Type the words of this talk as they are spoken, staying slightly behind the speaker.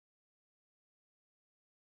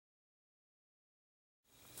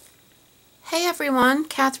Hey everyone,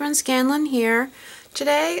 Matthews-Scanlon here.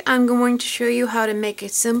 Today I'm going to show you how to make a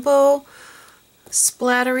simple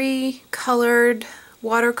splattery colored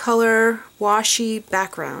watercolor washy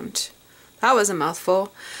background. That was a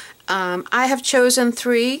mouthful. I have chosen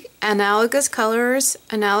 3 analogous colors.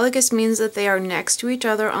 Analogous means that they are next to each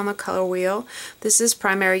other on the color wheel. This is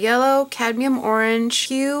primary yellow, cadmium orange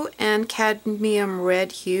hue, and cadmium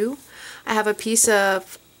red hue. I have a piece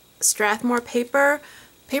of Strathmore paper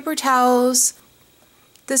towels.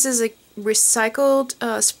 This is a recycled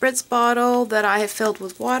spritz bottle that I have filled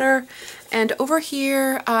with water, and over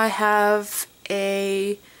here I have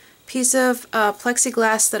a piece of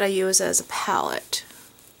plexiglass that I use as a palette.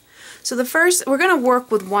 So we're going to work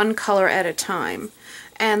with one color at a time,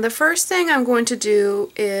 and the first thing I'm going to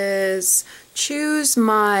do is choose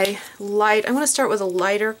my light. I'm going to start with a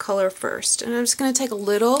lighter color first, and I'm just going to take a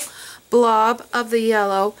little blob of the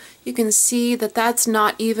yellow. You can see that that's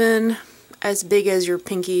not even as big as your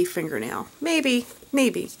pinky fingernail. Maybe.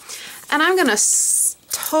 And I'm going to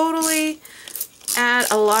totally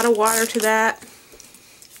add a lot of water to that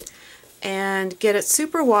and get it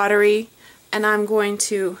super watery, and I'm going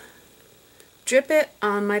to drip it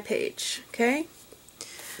on my page, okay?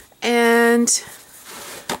 And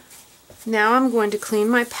now I'm going to clean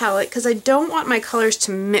my palette because I don't want my colors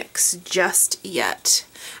to mix just yet.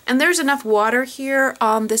 And there's enough water here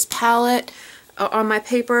on this palette, on my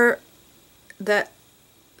paper, that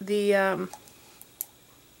the I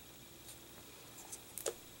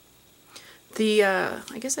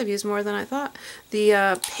guess I've used more than I thought.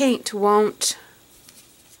 The paint won't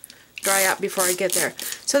dry out before I get there.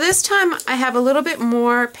 So this time I have a little bit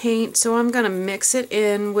more paint, so I'm going to mix it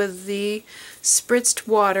in with the spritzed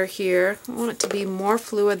water here. I want it to be more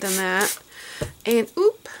fluid than that. And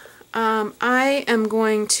I am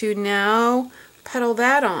going to now pedal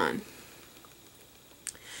that on.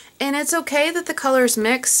 And it's okay that the colors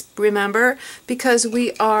mix, remember, because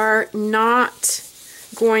we are not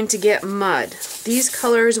going to get mud. These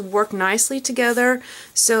colors work nicely together,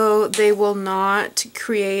 so they will not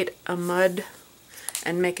create a mud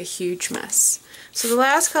and make a huge mess. So the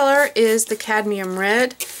last color is the cadmium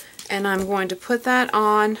red, and I'm going to put that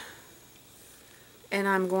on, and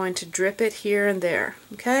I'm going to drip it here and there,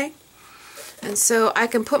 okay? And so I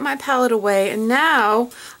can put my palette away, and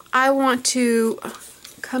now I want to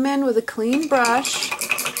come in with a clean brush.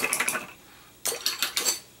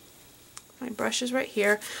 My brush is right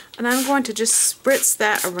here, and I'm going to just spritz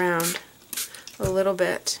that around a little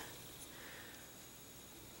bit.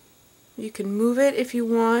 You can move it if you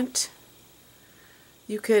want.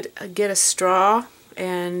 You could get a straw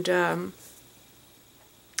and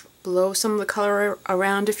blow some of the color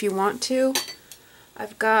around if you want to.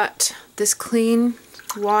 I've got this clean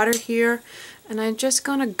water here, and I'm just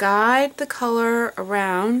going to guide the color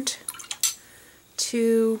around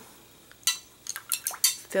to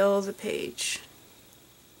fill the page.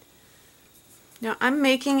 Now I'm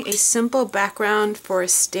making a simple background for a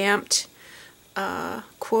stamped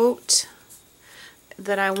quote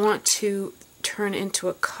that I want to turn into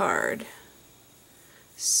a card.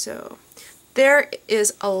 So there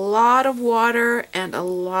is a lot of water and a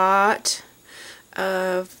lot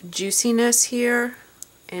of juiciness here,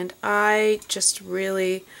 and I just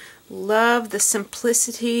really love the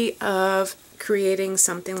simplicity of creating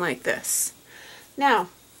something like this. Now,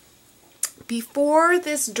 before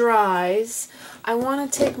this dries, I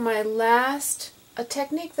want to take my a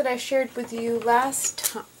technique that I shared with you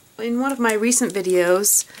last time in one of my recent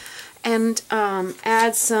videos, and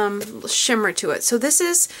add some shimmer to it. So this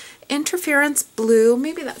is Interference Blue.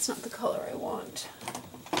 Maybe that's not the color I want.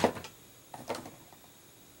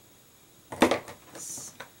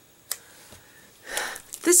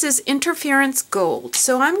 This is Interference Gold.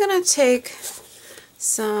 So I'm going to take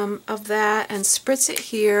some of that and spritz it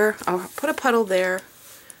here. I'll put a puddle there,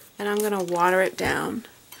 and I'm going to water it down.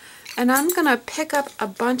 And I'm going to pick up a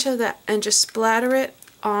bunch of that and just splatter it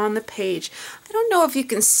on the page. I don't know if you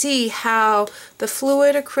can see how the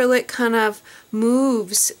fluid acrylic kind of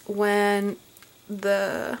moves when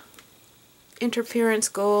the Interference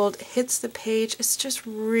Gold hits the page. It's just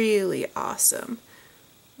really awesome.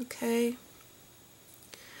 Okay.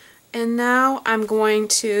 And now I'm going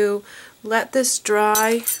to let this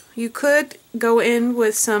dry. You could go in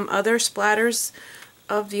with some other splatters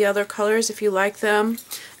of the other colors if you like them.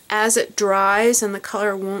 As it dries and the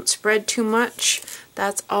color won't spread too much,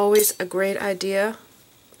 that's always a great idea.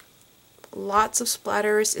 Lots of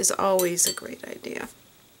splatters is always a great idea.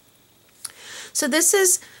 So this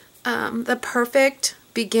is the perfect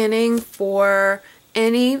beginning for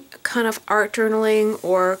any kind of art journaling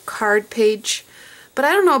or card page But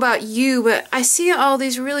I don't know about you, but I see all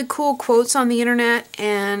these really cool quotes on the internet,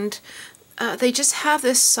 and they just have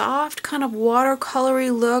this soft kind of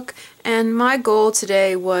watercolory look, and my goal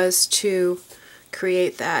today was to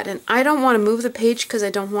create that. And I don't want to move the page because I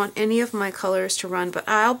don't want any of my colors to run, but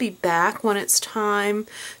I'll be back when it's time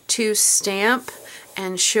to stamp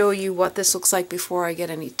and show you what this looks like before I get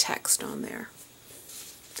any text on there.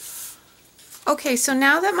 Okay, so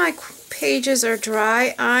now that my pages are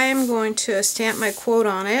dry, I'm going to stamp my quote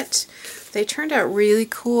on it. They turned out really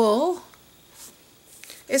cool.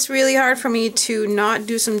 It's really hard for me to not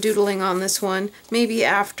do some doodling on this one, maybe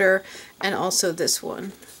after, and also this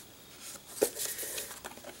one.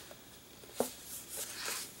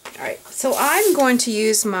 Alright, so I'm going to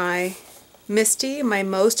use my Misty, my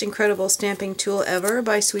most incredible stamping tool ever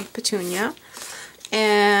by Sweet Petunia,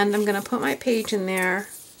 and I'm going to put my page in there.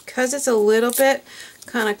 Because it's a little bit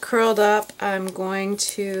kind of curled up, I'm going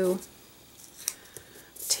to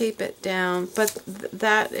tape it down, but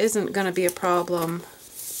that isn't going to be a problem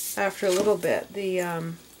after a little bit.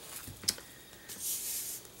 The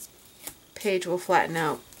page will flatten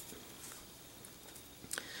out.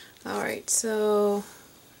 Alright, so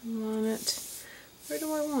I want it. Where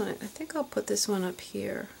do I want it? I think I'll put this one up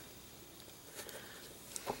here.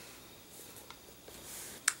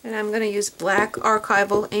 And I'm going to use black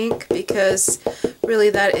archival ink because really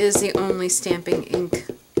that is the only stamping ink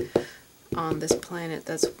on this planet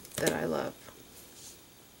that I love.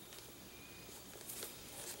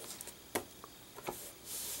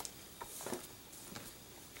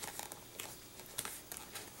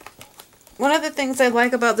 One of the things I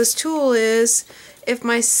like about this tool is if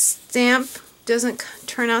my stamp doesn't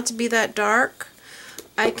turn out to be that dark,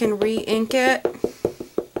 I can re-ink it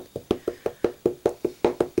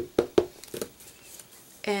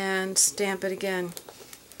and stamp it again.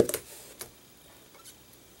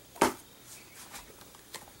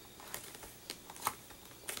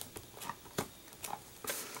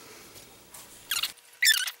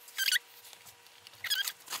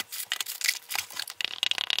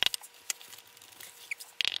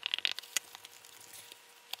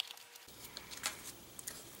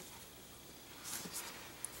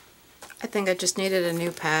 I think I just needed a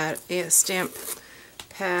new pad, a stamp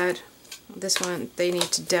pad. This one, they need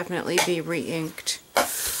to definitely be re-inked.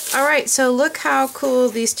 Alright, so look how cool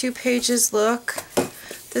these two pages look.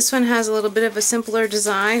 This one has a little bit of a simpler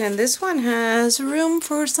design, and this one has room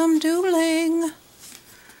for some doodling.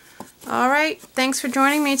 Alright, thanks for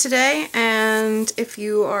joining me today, and if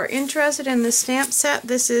you are interested in the stamp set,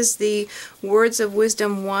 this is the Words of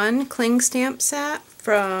Wisdom 1 Cling Stamp Set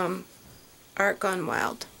from Art Gone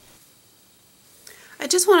Wild. I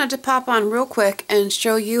just wanted to pop on real quick and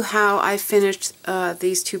show you how I finished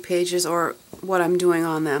these two pages, or what I'm doing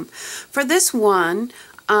on them. For this one,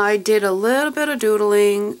 I did a little bit of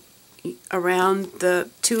doodling around the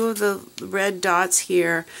two of the red dots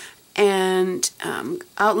here, and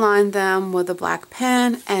outlined them with a black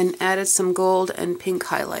pen and added some gold and pink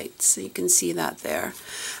highlights. So you can see that there.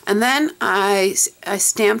 And then I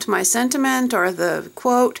stamped my sentiment, or the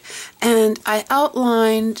quote, and I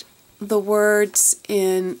outlined the words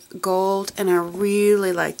in gold, and I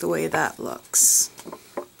really like the way that looks.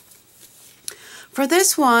 For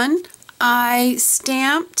this one, I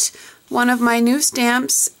stamped one of my new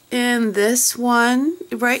stamps in this one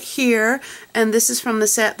right here, and this is from the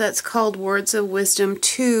set that's called Words of Wisdom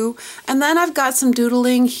 2, and then I've got some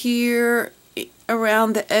doodling here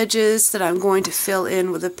around the edges that I'm going to fill in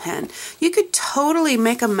with a pen. You could totally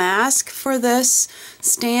make a mask for this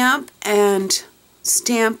stamp and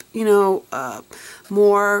stamp, you know,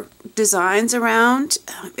 more designs around.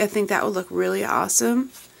 I think that would look really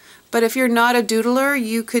awesome. But if you're not a doodler,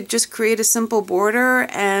 you could just create a simple border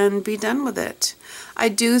and be done with it. I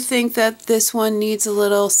do think that this one needs a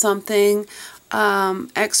little something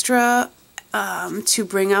extra to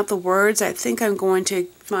bring out the words. I think I'm going to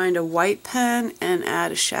find a white pen and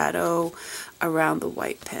add a shadow around the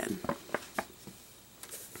white pen.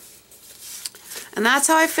 And that's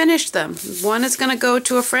how I finished them. One is going to go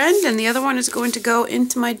to a friend, and the other one is going to go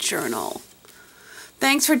into my journal.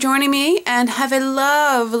 Thanks for joining me, and have a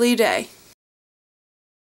lovely day.